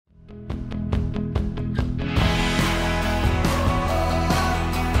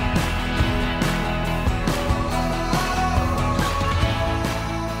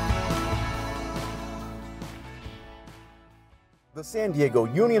The San Diego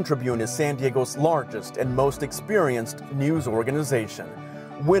Union-Tribune is San Diego's largest and most experienced news organization,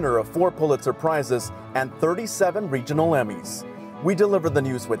 winner of 4 Pulitzer Prizes and 37 regional Emmys. We deliver the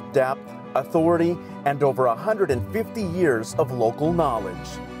news with depth, authority, and over 150 years of local knowledge.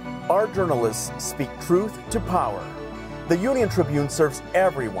 Our journalists speak truth to power. The Union-Tribune serves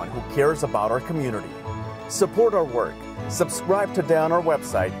everyone who cares about our community. Support our work. Subscribe today on our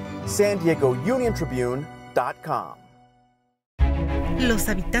website, SanDiegoUnionTribune.com. Los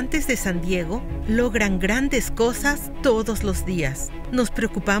habitantes de San Diego logran grandes cosas todos los días. Nos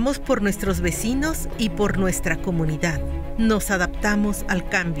preocupamos por nuestros vecinos y por nuestra comunidad. Nos adaptamos al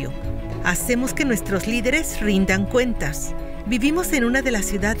cambio. Hacemos que nuestros líderes rindan cuentas. Vivimos en una de las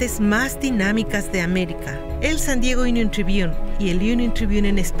ciudades más dinámicas de América, el San Diego Union-Tribune y el Union-Tribune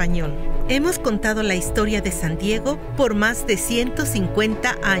en español. Hemos contado la historia de San Diego por más de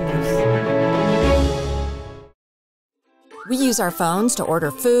 150 años. We use our phones to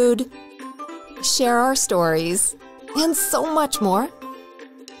order food, share our stories, and so much more.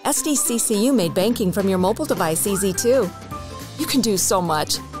 SDCCU made banking from your mobile device easy too. You can do so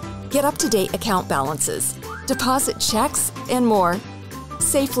much. Get up-to-date account balances, deposit checks, and more,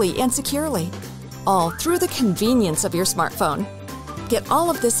 safely and securely, all through the convenience of your smartphone. Get all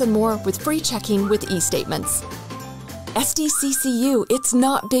of this and more with free checking with e-statements. SDCCU, it's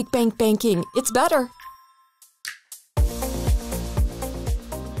not big bank banking, it's better.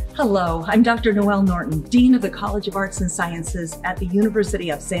 Hello, I'm Dr. Noelle Norton, Dean of the College of Arts and Sciences at the University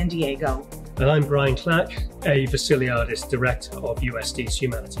of San Diego. And I'm Brian Clack, a Vasiliadis Director of USD's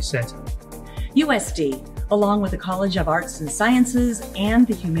Humanities Center. USD, along with the College of Arts and Sciences and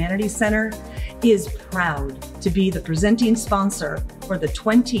the Humanities Center, is proud to be the presenting sponsor for the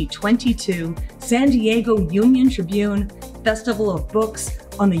 2022 San Diego Union-Tribune Festival of Books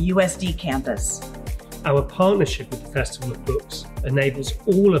on the USD campus. Our partnership with the Festival of Books enables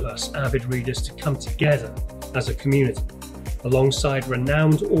all of us avid readers to come together as a community, alongside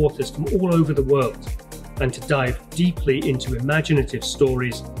renowned authors from all over the world, and to dive deeply into imaginative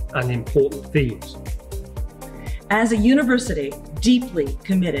stories and important themes. As a university deeply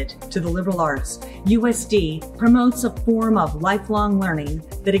committed to the liberal arts, USD promotes a form of lifelong learning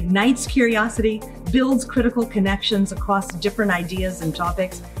that ignites curiosity, builds critical connections across different ideas and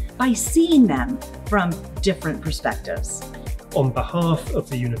topics by seeing them from different perspectives. On behalf of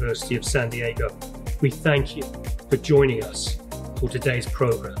the University of San Diego, we thank you for joining us for today's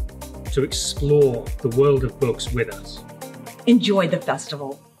program to explore the world of books with us. Enjoy the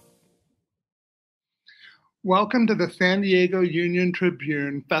festival. Welcome to the San Diego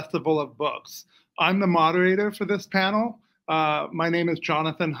Union-Tribune Festival of Books. I'm the moderator for this panel. My name is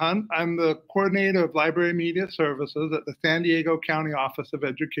Jonathan Hunt. I'm the coordinator of Library Media Services at the San Diego County Office of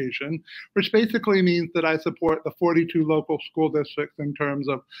Education, which basically means that I support the 42 local school districts in terms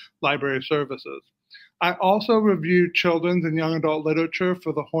of library services. I also review children's and young adult literature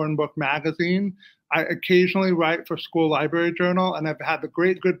for the Hornbook magazine. I occasionally write for School Library Journal, and I've had the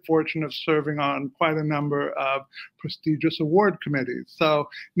great good fortune of serving on quite a number of prestigious award committees. So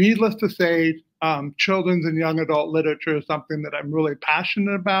needless to say, children's and young adult literature is something that I'm really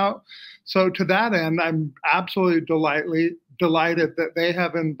passionate about. So to that end, I'm absolutely delighted that they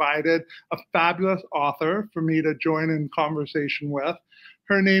have invited a fabulous author for me to join in conversation with.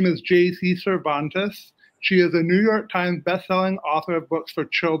 Her name is J.C. Cervantes. She is a New York Times bestselling author of books for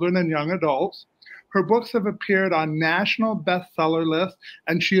children and young adults. Her books have appeared on national bestseller lists,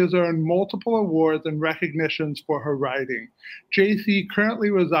 and she has earned multiple awards and recognitions for her writing. J.C. currently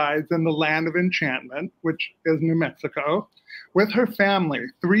resides in the Land of Enchantment, which is New Mexico, with her family,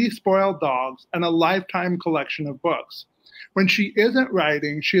 3 spoiled dogs, and a lifetime collection of books. When she isn't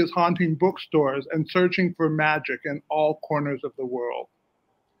writing, she is haunting bookstores and searching for magic in all corners of the world.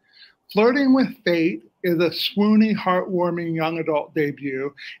 Flirting with Fate is a swoony, heartwarming young adult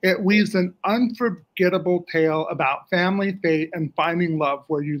debut. It weaves an unforgettable tale about family, fate, and finding love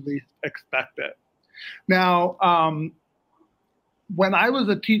where you least expect it. Now, when I was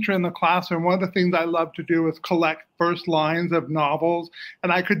a teacher in the classroom, one of the things I loved to do was collect first lines of novels,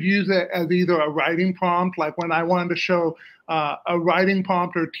 and I could use it as either a writing prompt, like when I wanted to show a writing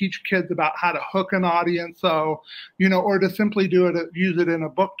prompt or teach kids about how to hook an audience, so, or to simply use it in a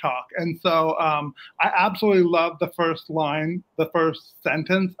book talk. And so I absolutely love the first line, the first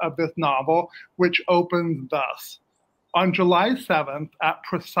sentence of this novel, which opens thus. On July 7th, at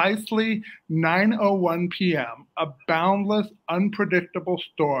precisely 9:01 p.m., a boundless, unpredictable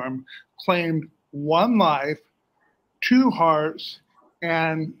storm claimed 1 life, 2 hearts,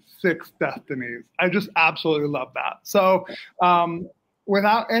 and 6 destinies. I just absolutely love that. So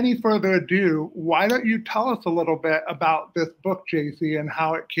without any further ado, why don't you tell us a little bit about this book, JC, and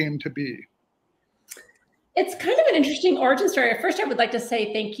how it came to be? It's kind of an interesting origin story. First, I would like to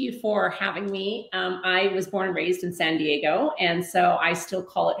say thank you for having me. I was born and raised in San Diego, and so I still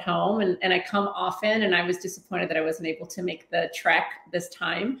call it home, and I come often, and I was disappointed that I wasn't able to make the trek this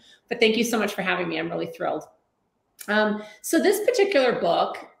time. But thank you so much for having me. I'm really thrilled. So this particular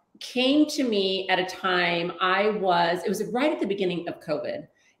book came to me at a time it was right at the beginning of COVID.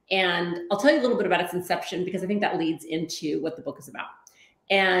 And I'll tell you a little bit about its inception because I think that leads into what the book is about.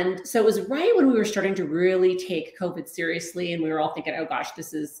 And so it was right when we were starting to really take COVID seriously, and we were all thinking, oh gosh,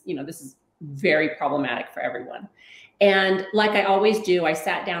 this is very problematic for everyone. And like I always do, I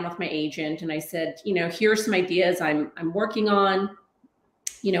sat down with my agent and I said, here are some ideas I'm working on,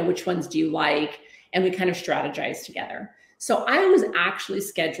 which ones do you like? And we kind of strategized together. So I was actually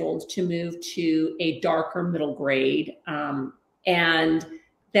scheduled to move to a darker middle grade. And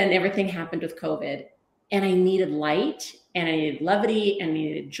then everything happened with COVID, and I needed light, and I needed levity, and I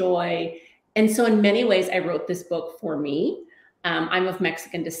needed joy. And so in many ways, I wrote this book for me. I'm of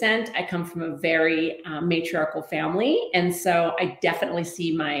Mexican descent. I come from a very matriarchal family. And so I definitely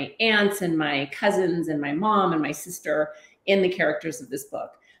see my aunts and my cousins and my mom and my sister in the characters of this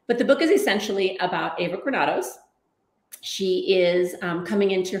book. But the book is essentially about Eva Granados. She is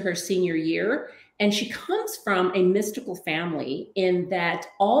coming into her senior year, and she comes from a mystical family in that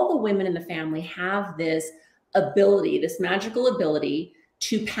all the women in the family have this ability, this magical ability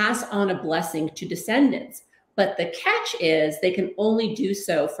to pass on a blessing to descendants. But the catch is they can only do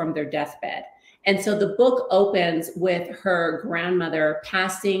so from their deathbed. And so the book opens with her grandmother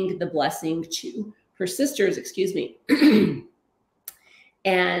passing the blessing to her sisters,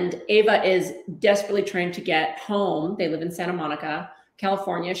 And Eva is desperately trying to get home. They live in Santa Monica,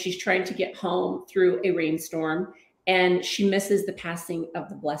 California. She's trying to get home through a rainstorm, and she misses the passing of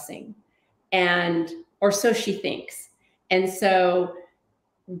the blessing. Or so she thinks. And so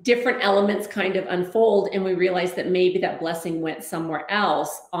different elements kind of unfold, and we realize that maybe that blessing went somewhere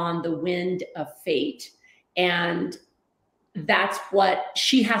else on the wind of fate. And that's what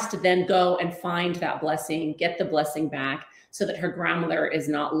she has to then go and find that blessing, get the blessing back, so that her grandmother is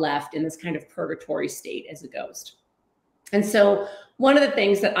not left in this kind of purgatory state as a ghost. And so one of the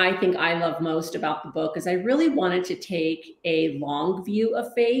things that I think I love most about the book is I really wanted to take a long view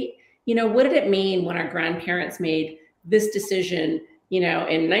of fate. What did it mean when our grandparents made this decision, in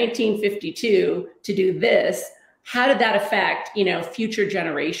 1952 to do this? How did that affect, future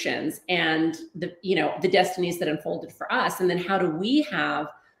generations and the destinies that unfolded for us? And then how do we have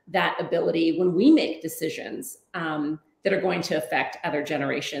that ability when we make decisions that are going to affect other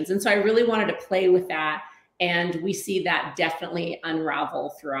generations? And so I really wanted to play with that. And we see that definitely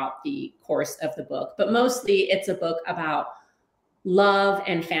unravel throughout the course of the book. But mostly it's a book about love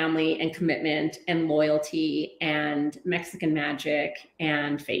and family and commitment and loyalty and Mexican magic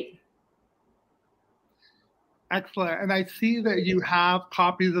and fate. Excellent. And I see that you have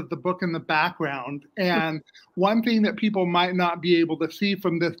copies of the book in the background. And one thing that people might not be able to see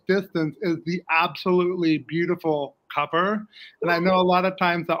from this distance is the absolutely beautiful cover. And I know a lot of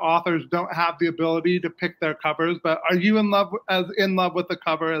times the authors don't have the ability to pick their covers, but are you in love with the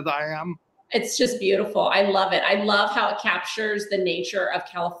cover as I am? It's just beautiful. I love it. I love how it captures the nature of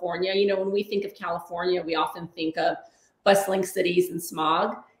California. When we think of California, we often think of bustling cities and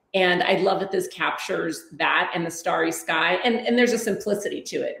smog. And I love that this captures that and the starry sky. And there's a simplicity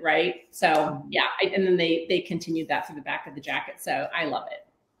to it, right? So yeah, and then they continued that through the back of the jacket. So I love it.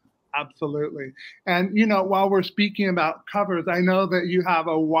 Absolutely. And, while we're speaking about covers, I know that you have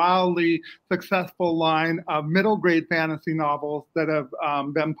a wildly successful line of middle grade fantasy novels that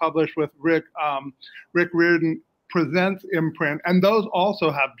have been published with Rick Riordan Presents imprint, and those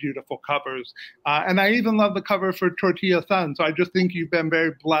also have beautiful covers. And I even love the cover for Tortilla Sun. So I just think you've been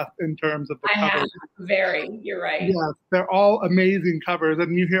very blessed in terms of the covers. You're right. Yes, they're all amazing covers.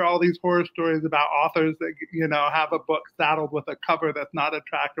 And you hear all these horror stories about authors that, have a book saddled with a cover that's not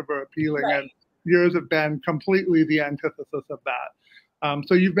attractive or appealing. Right. And yours have been completely the antithesis of that.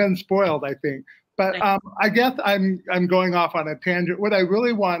 So you've been spoiled, I think. But I guess I'm going off on a tangent. What I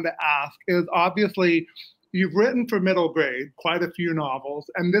really wanted to ask is, obviously, you've written for middle grade quite a few novels,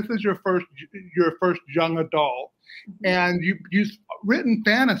 and this is your first young adult. Mm-hmm. And you've written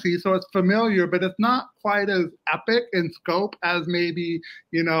fantasy, so it's familiar, but it's not quite as epic in scope as maybe,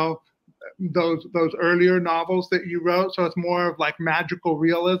 those earlier novels that you wrote. So it's more of like magical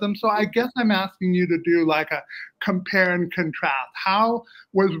realism. So I guess I'm asking you to do like a compare and contrast. How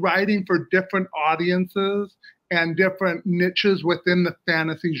was writing for different audiences and different niches within the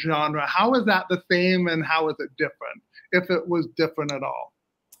fantasy genre, how is that the same and how is it different if it was different at all?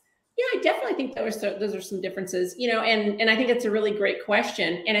 Yeah, I definitely think those are some differences, and I think it's a really great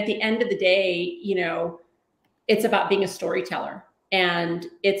question. And at the end of the day, it's about being a storyteller, and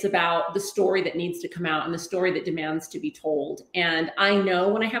it's about the story that needs to come out and the story that demands to be told. And I know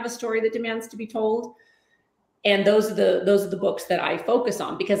when I have a story that demands to be told, and those are the books that I focus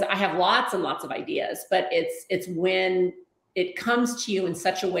on, because I have lots and lots of ideas, but it's when it comes to you in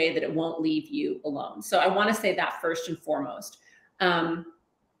such a way that it won't leave you alone. So I want to say that first and foremost.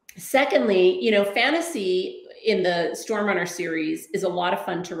 Secondly, fantasy in the Stormrunner series is a lot of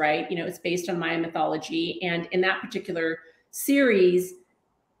fun to write. It's based on Maya mythology. And in that particular series,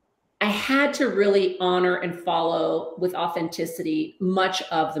 I had to really honor and follow with authenticity much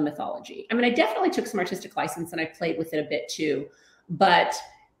of the mythology. I mean, I definitely took some artistic license and I played with it a bit too, but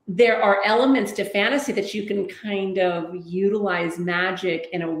there are elements to fantasy that you can kind of utilize magic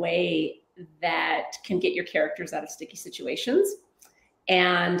in a way that can get your characters out of sticky situations.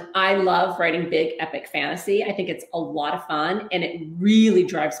 And I love writing big epic fantasy. I think it's a lot of fun, and it really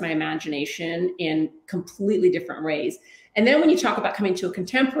drives my imagination in completely different ways. And then when you talk about coming to a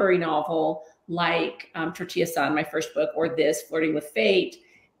contemporary novel like Tortilla Sun, my first book, or this, Flirting with Fate,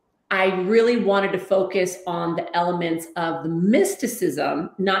 I really wanted to focus on the elements of the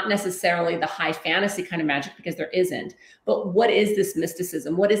mysticism, not necessarily the high fantasy kind of magic, because there isn't. But what is this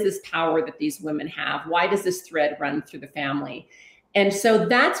mysticism? What is this power that these women have? Why does this thread run through the family? And so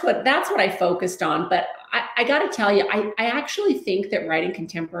that's what I focused on. But I got to tell you, I actually think that writing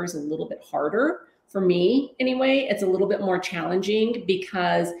contemporary is a little bit harder for me anyway. It's a little bit more challenging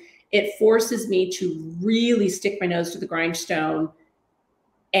because it forces me to really stick my nose to the grindstone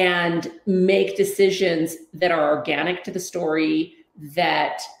and make decisions that are organic to the story,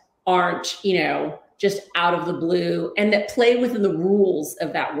 that aren't, just out of the blue, and that play within the rules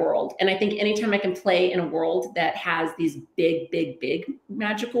of that world. And I think anytime I can play in a world that has these big, big, big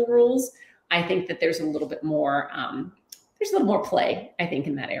magical rules, I think that there's a little bit more, play, I think,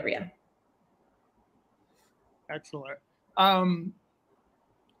 in that area. Excellent. I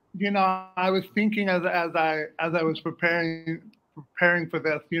was thinking as I was preparing for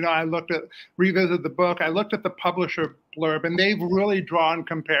this, I revisited the book. I looked at the publisher blurb, and they've really drawn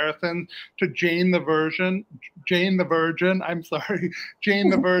comparisons to Jane the Virgin,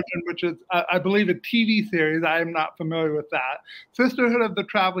 which is, I believe, a TV series. I am not familiar with that. Sisterhood of the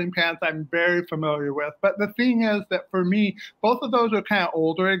Traveling Pants, I'm very familiar with. But the thing is that for me, both of those are kind of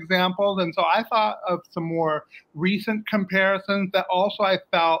older examples. And so I thought of some more recent comparisons that also I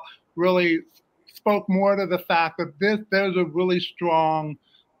felt really spoke more to the fact that there's a really strong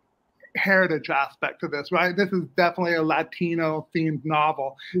heritage aspect to this, right? This is definitely a Latino themed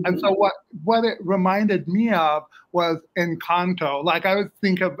novel. Mm-hmm. And so what it reminded me of was Encanto. Like, I would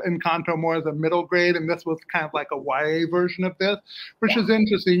think of Encanto more as a middle grade, and this was kind of like a YA version of this, which is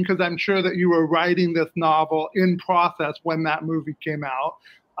interesting because I'm sure that you were writing this novel in process when that movie came out.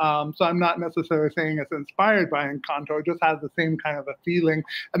 So I'm not necessarily saying it's inspired by Encanto. It just has the same kind of a feeling.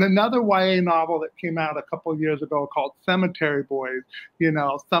 And another YA novel that came out a couple of years ago called Cemetery Boys,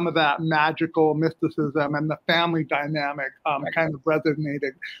 some of that magical mysticism and the family dynamic kind of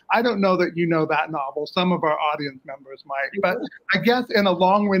resonated. I don't know that you know that novel. Some of our audience members might. But I guess in a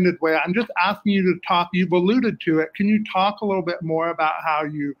long-winded way, I'm just asking you to talk. You've alluded to it. Can you talk a little bit more about how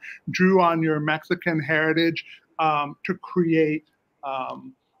you drew on your Mexican heritage to create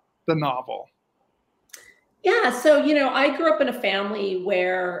the novel? Yeah, so I grew up in a family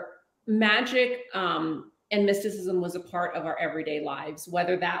where magic and mysticism was a part of our everyday lives,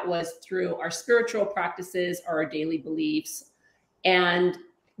 whether that was through our spiritual practices or our daily beliefs. And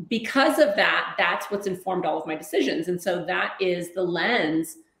because of that, that's what's informed all of my decisions. And so that is the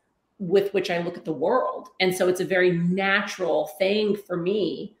lens with which I look at the world. And so it's a very natural thing for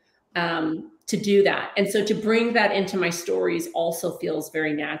me to do that. And so to bring that into my stories also feels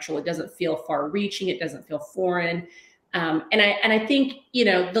very natural. It doesn't feel far reaching. It doesn't feel foreign. And I think,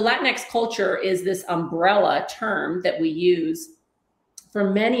 the Latinx culture is this umbrella term that we use for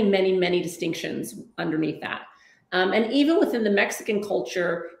many, many, many distinctions underneath that. And even within the Mexican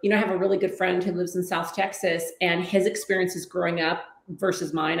culture, I have a really good friend who lives in South Texas, and his experiences growing up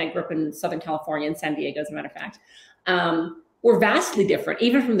versus mine, I grew up in Southern California, in San Diego, as a matter of fact, were vastly different,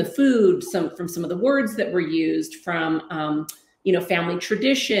 even from the food, from some of the words that were used, from, family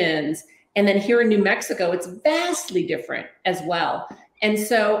traditions. And then here in New Mexico, it's vastly different as well. And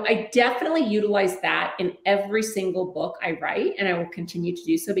so I definitely utilize that in every single book I write, and I will continue to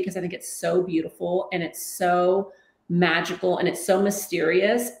do so because I think it's so beautiful and it's so magical and it's so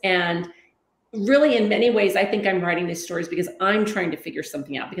mysterious. And really, in many ways, I think I'm writing these stories because I'm trying to figure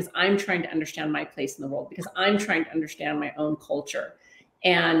something out, because I'm trying to understand my place in the world, because I'm trying to understand my own culture.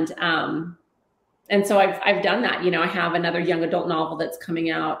 And so I've done that. I have another young adult novel that's coming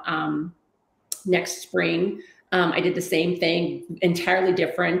out next spring. I did the same thing, entirely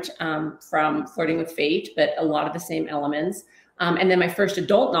different from Flirting with Fate, but a lot of the same elements. And then my first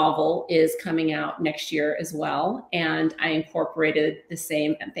adult novel is coming out next year as well. And I incorporated the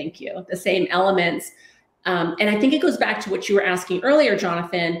same, and thank you, the same elements. And I think it goes back to what you were asking earlier,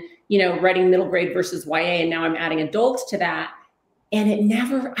 Jonathan, writing middle grade versus YA, and now I'm adding adults to that. And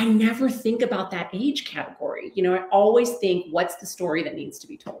I never think about that age category. I always think, what's the story that needs to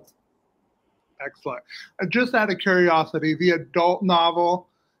be told? Excellent. Just out of curiosity, the adult novel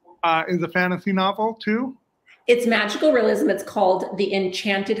is a fantasy novel too? It's magical realism. It's called The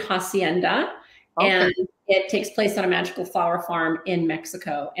Enchanted Hacienda. Okay. And it takes place on a magical flower farm in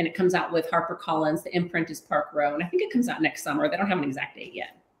Mexico. And it comes out with HarperCollins. The imprint is Park Row. And I think it comes out next summer. They don't have an exact date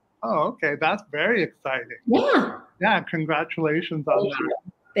yet. Oh, okay. That's very exciting. Yeah. Yeah. Congratulations on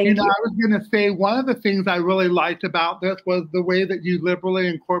that. Thank you. I was going to say, one of the things I really liked about this was the way that you liberally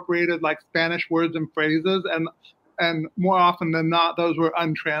incorporated like Spanish words and phrases. And more often than not, those were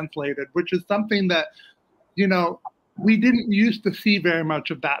untranslated, which is something that, we didn't used to see very much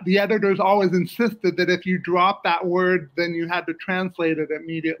of that. The editors always insisted that if you drop that word, then you had to translate it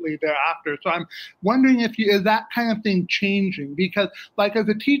immediately thereafter. So I'm wondering is that kind of thing changing? Because like as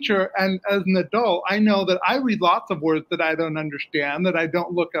a teacher and as an adult, I know that I read lots of words that I don't understand, that I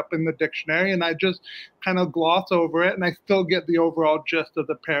don't look up in the dictionary, and I just kind of gloss over it, and I still get the overall gist of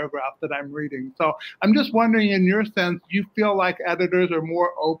the paragraph that I'm reading. So I'm just wondering, in your sense, do you feel like editors are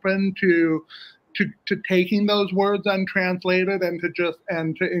more open to taking those words untranslated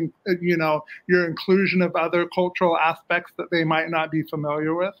and your inclusion of other cultural aspects that they might not be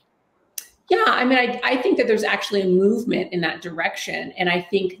familiar with? Yeah, I think that there's actually a movement in that direction. And I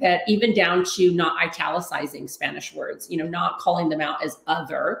think that even down to not italicizing Spanish words, not calling them out as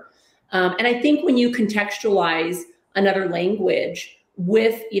other. And I think when you contextualize another language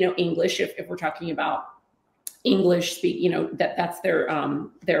with, English, if we're talking about English speak, that's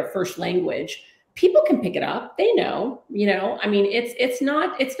their first language, people can pick it up. They know, it's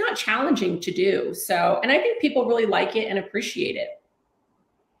not challenging to do. So, and I think people really like it and appreciate it.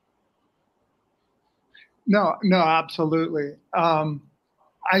 No, absolutely. I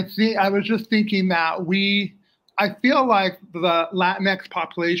was just thinking that I feel like the Latinx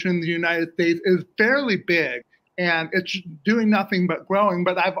population in the United States is fairly big. And it's doing nothing but growing.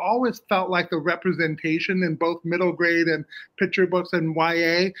 But I've always felt like the representation in both middle grade and picture books and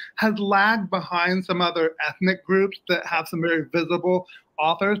YA has lagged behind some other ethnic groups that have some very visible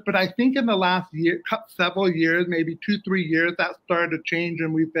authors. But I think in the last several years, maybe 2-3 years, that started to change,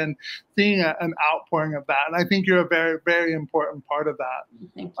 and we've been seeing an outpouring of that. And I think you're a very, very important part of that.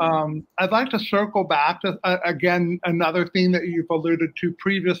 Thank you. I'd like to circle back to, again, another thing that you've alluded to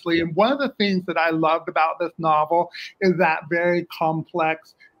previously. And one of the things that I loved about this novel is that very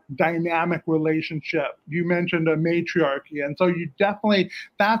complex, dynamic relationship. You mentioned a matriarchy. And so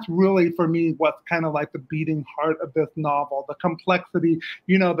that's really for me what's kind of like the beating heart of this novel. The complexity,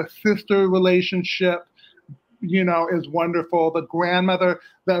 the sister relationship, is wonderful. The grandmother,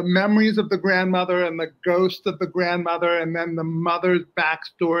 the memories of the grandmother and the ghost of the grandmother, and then the mother's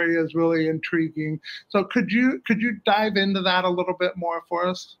backstory is really intriguing. So could you dive into that a little bit more for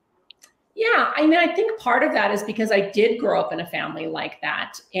us? Yeah, I think part of that is because I did grow up in a family like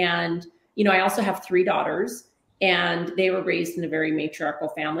that. And, I also have 3 daughters, and they were raised in a very matriarchal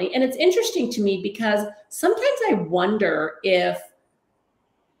family. And it's interesting to me because sometimes I wonder if,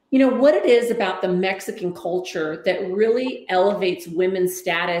 what it is about the Mexican culture that really elevates women's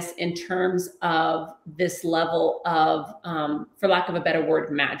status in terms of this level of, for lack of a better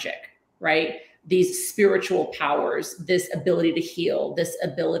word, magic, right? These spiritual powers, this ability to heal, this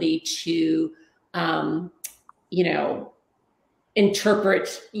ability to,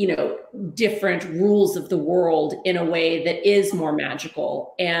 interpret, different rules of the world in a way that is more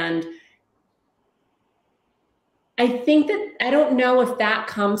magical. And I think that, I don't know if that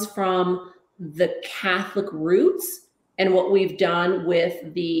comes from the Catholic roots and what we've done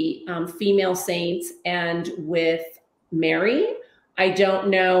with the female saints and with Mary. I don't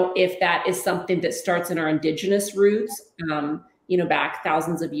know if that is something that starts in our indigenous roots, back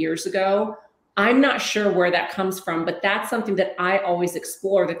thousands of years ago. I'm not sure where that comes from, but that's something that I always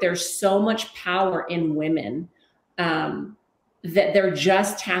explore, that there's so much power in women that they're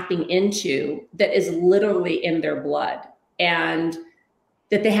just tapping into, that is literally in their blood, and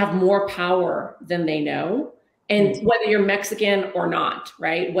that they have more power than they know. And whether you're Mexican or not,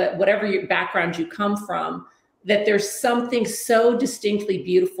 right? Whatever your background you come from, that there's something so distinctly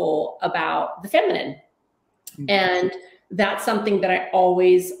beautiful about the feminine. And that's something that I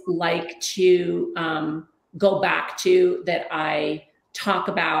always like to go back to, that I talk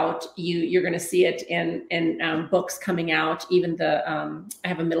about. You're going to see it in books coming out. Even I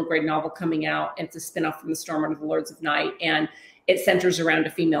have a middle grade novel coming out, and it's a spinoff from The Storm Under the Lords of Night. And it centers around a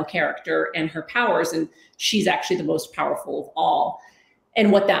female character and her powers. And she's actually the most powerful of all.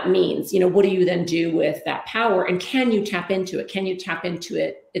 And what that means, what do you then do with that power? And can you tap into it? Can you tap into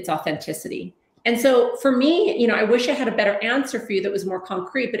its authenticity? And so for me, I wish I had a better answer for you that was more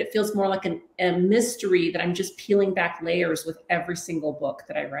concrete, but it feels more like a mystery that I'm just peeling back layers with every single book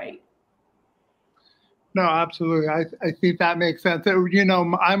that I write. No, absolutely. I think that makes sense.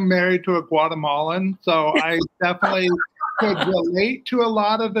 I'm married to a Guatemalan, so I definitely could relate to a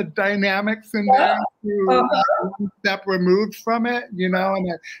lot of the dynamics in there, one step removed from it, and I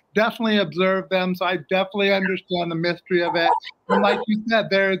definitely observe them. So I definitely understand the mystery of it. And like you said,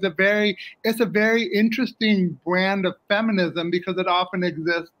 it's a very interesting brand of feminism, because it often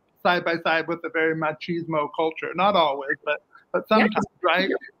exists side by side with a very machismo culture. Not always, but sometimes, right?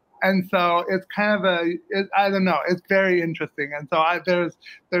 And so it's kind of I don't know, it's very interesting. And so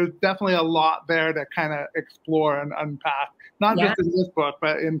there's definitely a lot there to kind of explore and unpack, not just in this book,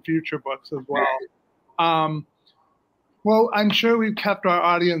 but in future books as well. Well, I'm sure we've kept our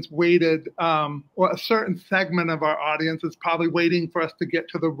audience waited, or a certain segment of our audience is probably waiting for us to get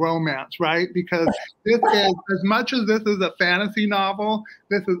to the romance, right? Because this is, as much as this is a fantasy novel,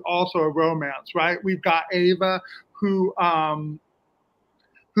 this is also a romance, right? We've got Ava,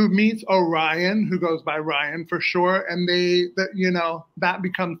 who meets Orion, who goes by Ryan for short, and that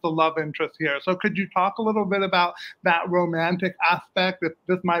becomes the love interest here. So could you talk a little bit about that romantic aspect? If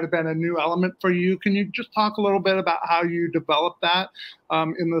this might have been a new element for you, can you just talk a little bit about how you developed that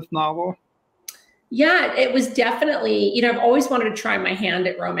in this novel? Yeah, it was definitely, I've always wanted to try my hand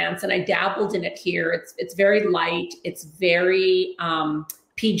at romance, and I dabbled in it here. It's very light. It's very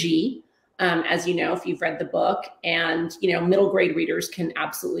PG. As you know, if you've read the book, and, middle grade readers can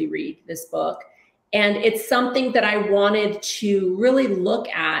absolutely read this book. And it's something that I wanted to really look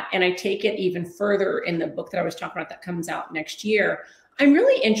at, and I take it even further in the book that I was talking about that comes out next year. I'm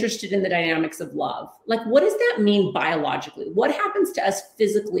really interested in the dynamics of love. Like, what does that mean biologically? What happens to us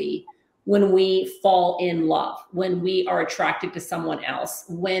physically when we fall in love, when we are attracted to someone else,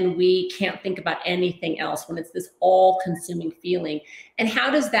 when we can't think about anything else, when it's this all-consuming feeling? And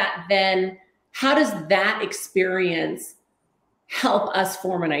how does that experience help us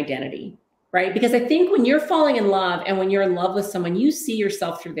form an identity, right? Because I think when you're falling in love, and when you're in love with someone, you see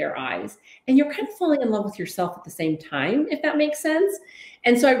yourself through their eyes, and you're kind of falling in love with yourself at the same time, if that makes sense.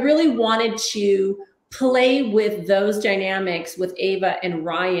 And so I really wanted to play with those dynamics with Ava and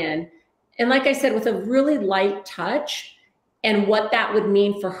Ryan. And like I said, with a really light touch, and what that would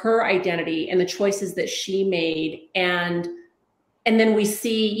mean for her identity and the choices that she made. And then we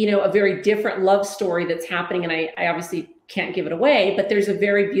see, a very different love story that's happening. And I obviously can't give it away, but there's a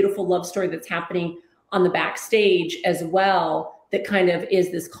very beautiful love story that's happening on the backstage as well, that kind of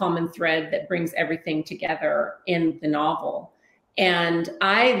is this common thread that brings everything together in the novel. And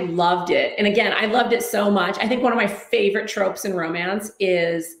I loved it. And again, I loved it so much. I think one of my favorite tropes in romance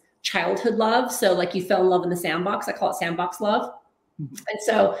is childhood love. So like, you fell in love in the sandbox. I call it sandbox love. And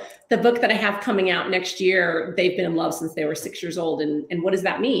so the book that I have coming out next year, they've been in love since they were 6 years old. And what does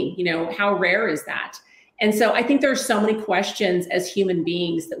that mean? How rare is that? And so I think there are so many questions as human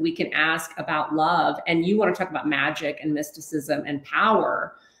beings that we can ask about love. And you want to talk about magic and mysticism and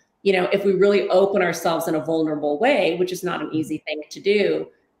power. If we really open ourselves in a vulnerable way, which is not an easy thing to do,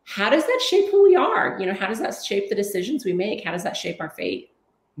 how does that shape who we are? How does that shape the decisions we make? How does that shape our fate?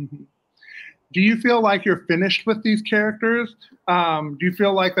 Mm-hmm. Do you feel like you're finished with these characters? Do you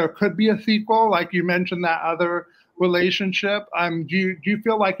feel like there could be a sequel? Like you mentioned that other relationship. Do you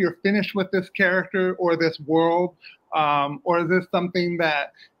feel like you're finished with this character or this world? Or is this something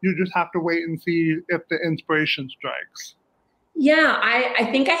that you just have to wait and see if the inspiration strikes? Yeah, I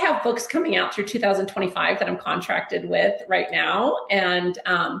think I have books coming out through 2025 that I'm contracted with right now. And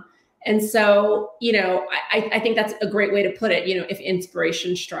so, I think that's a great way to put it, if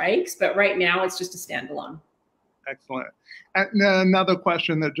inspiration strikes, but right now it's just a standalone. Excellent. And another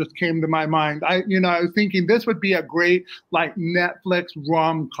question that just came to my mind, I was thinking this would be a great like Netflix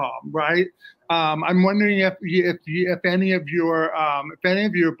rom-com, right? I'm wondering if any of your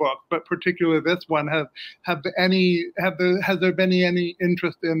books, but particularly this one, has there been any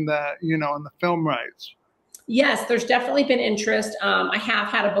interest in the in the film rights? Yes, there's definitely been interest. I have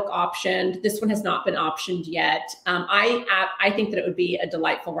had a book optioned. This one has not been optioned yet. I think that it would be a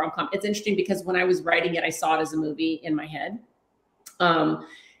delightful rom-com. It's interesting because when I was writing it, I saw it as a movie in my head.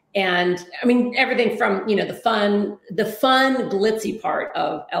 And I mean, everything from, you know, the fun glitzy part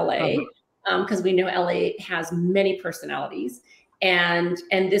of LA, because we know LA has many personalities. And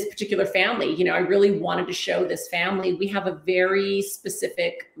this particular family, you know, I really wanted to show this family. We have a very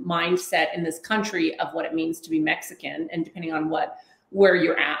specific mindset in this country of what it means to be Mexican, and depending on where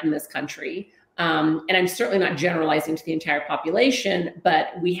you're at in this country. And I'm certainly not generalizing to the entire population,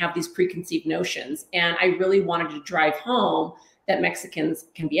 but we have these preconceived notions. And I really wanted to drive home that Mexicans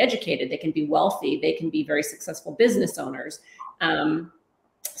can be educated, they can be wealthy, they can be very successful business owners.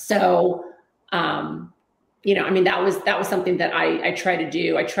 You know, I mean, that was something that I try to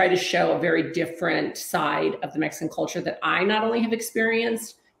do. I try to show a very different side of the Mexican culture that I not only have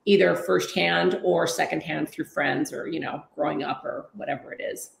experienced either firsthand or secondhand through friends or, you know, growing up or whatever it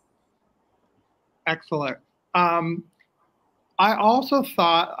is. Excellent. I also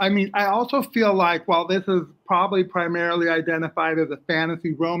feel like while this is probably primarily identified as a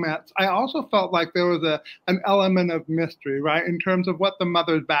fantasy romance, I also felt like there was an element of mystery, right, in terms of what the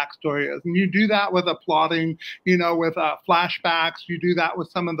mother's backstory is. And you do that with a plotting, you know, with flashbacks. You do that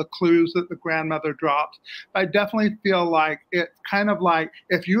with some of the clues that the grandmother drops. I definitely feel like it's kind of like,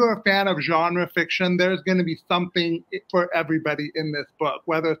 if you're a fan of genre fiction, there's going to be something for everybody in this book,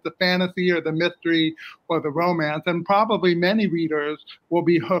 whether it's the fantasy or the mystery or the romance. And probably many readers will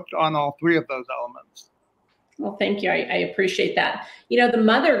be hooked on all three of those elements. Well, thank you. I appreciate that. You know, the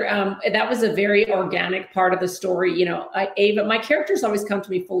mother, that was a very organic part of the story. You know, Ava, my characters always come to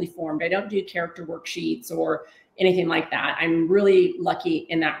me fully formed. I don't do character worksheets or anything like that. I'm really lucky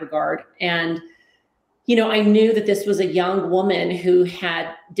in that regard. And, you know, I knew that this was a young woman who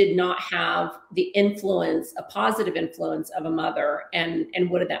did not have the influence, a positive influence of a mother. And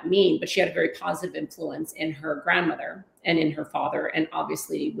what did that mean? But she had a very positive influence in her grandmother and in her father, and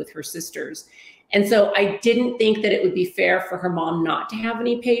obviously with her sisters. And so I didn't think that it would be fair for her mom not to have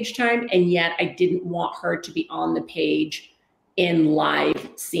any page time. And yet I didn't want her to be on the page in live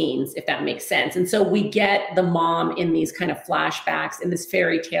scenes, if that makes sense. And so we get the mom in these kind of flashbacks in this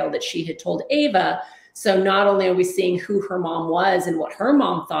fairy tale that she had told Ava. So not only are we seeing who her mom was and what her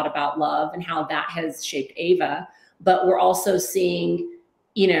mom thought about love and how that has shaped Ava, but we're also seeing,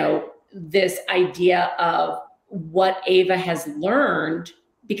 you know, this idea of what Ava has learned.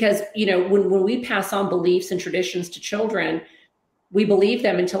 Because, you know, when we pass on beliefs and traditions to children, we believe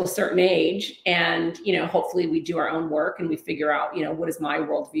them until a certain age. And, you know, hopefully we do our own work and we figure out, you know, what is my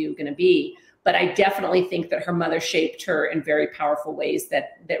worldview going to be? But I definitely think that her mother shaped her in very powerful ways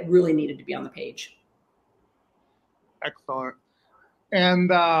that really needed to be on the page. Excellent. And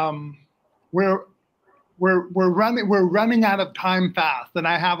we're running out of time fast, and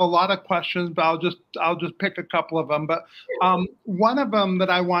I have a lot of questions, but I'll just pick a couple of them. But one of them that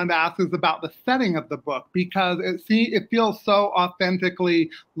I wanted to ask is about the setting of the book, because it feels so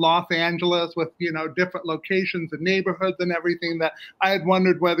authentically Los Angeles with, you know, different locations and neighborhoods and everything, that I had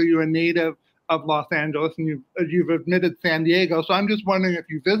wondered whether you're a native of Los Angeles, and you've admitted San Diego. So I'm just wondering if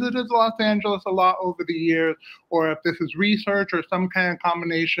you visited Los Angeles a lot over the years, or if this is research or some kind of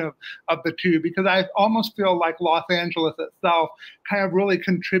combination of the two, because I almost feel like Los Angeles itself kind of really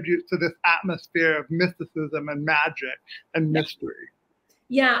contributes to this atmosphere of mysticism and magic and mystery.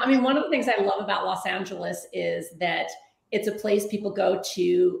 Yeah, I mean, one of the things I love about Los Angeles is that it's a place people go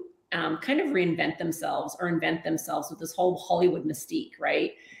to kind of reinvent themselves or invent themselves with this whole Hollywood mystique,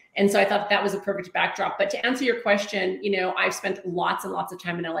 right? And so I thought that was a perfect backdrop. But to answer your question, you know, I've spent lots and lots of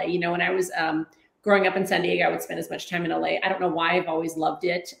time in LA. You know, when I was growing up in San Diego, I would spend as much time in LA. I don't know why, I've always loved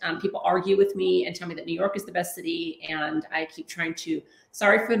it. People argue with me and tell me that New York is the best city. And I keep trying to,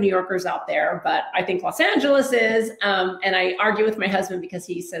 sorry for New Yorkers out there, but I think Los Angeles is. And I argue with my husband because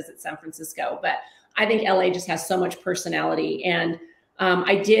he says it's San Francisco. But I think LA just has so much personality. And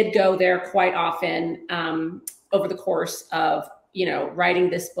I did go there quite often over the course of, you know, writing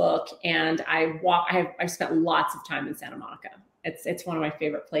this book. And I've spent lots of time in Santa Monica. It's one of my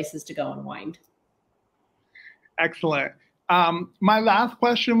favorite places to go unwind. Excellent. My last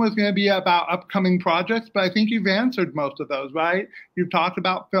question was going to be about upcoming projects, but I think you've answered most of those, right? You've talked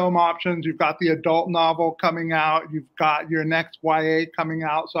about film options. You've got the adult novel coming out. You've got your next YA coming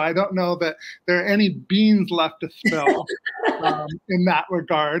out. So I don't know that there are any beans left to spill in that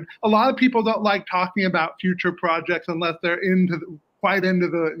regard. A lot of people don't like talking about future projects unless they're quite into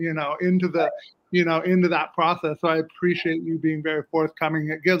the into that process. So I appreciate you being very forthcoming.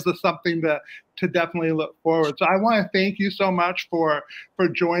 It gives us something to definitely look forward. So I want to thank you so much for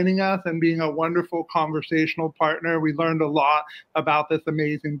joining us and being a wonderful conversational partner. We learned a lot about this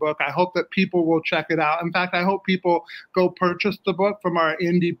amazing book. I hope that people will check it out. In fact, I hope people go purchase the book from our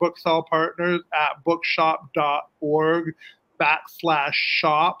indie bookstall partners at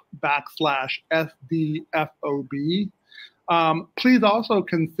bookshop.org/shop/SDFOB. Please also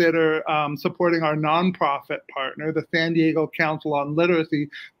consider supporting our nonprofit partner, the San Diego Council on Literacy,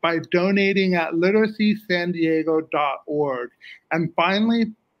 by donating at literacysandiego.org. And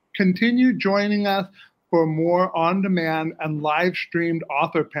finally, continue joining us for more on-demand and live-streamed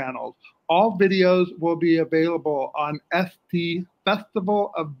author panels. All videos will be available on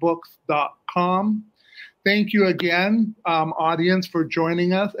stfestivalofbooks.com. Thank you again, audience, for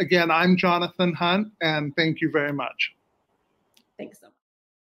joining us. Again, I'm Jonathan Hunt, and thank you very much. Thanks so much.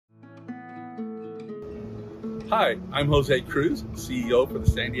 Hi, I'm Jose Cruz, CEO for the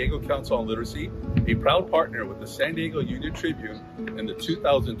San Diego Council on Literacy, a proud partner with the San Diego Union-Tribune in the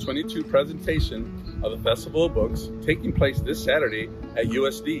 2022 presentation of the Festival of Books taking place this Saturday at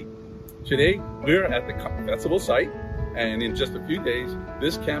USD. Today, we're at the festival site, and in just a few days,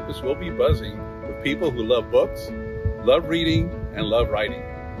 this campus will be buzzing with people who love books, love reading, and love writing.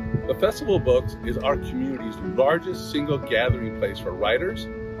 The Festival of Books is our community's largest single gathering place for writers,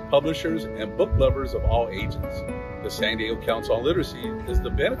 publishers, and book lovers of all ages. The San Diego Council on Literacy is the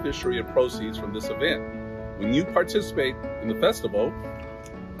beneficiary of proceeds from this event. When you participate in the festival,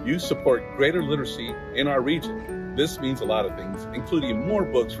 you support greater literacy in our region. This means a lot of things, including more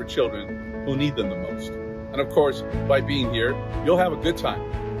books for children who need them the most. And of course, by being here, you'll have a good time.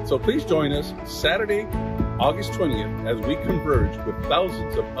 So please join us Saturday, August 20th, as we converge with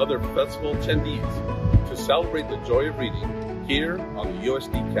thousands of other festival attendees to celebrate the joy of reading here on the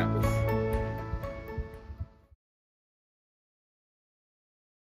USD campus.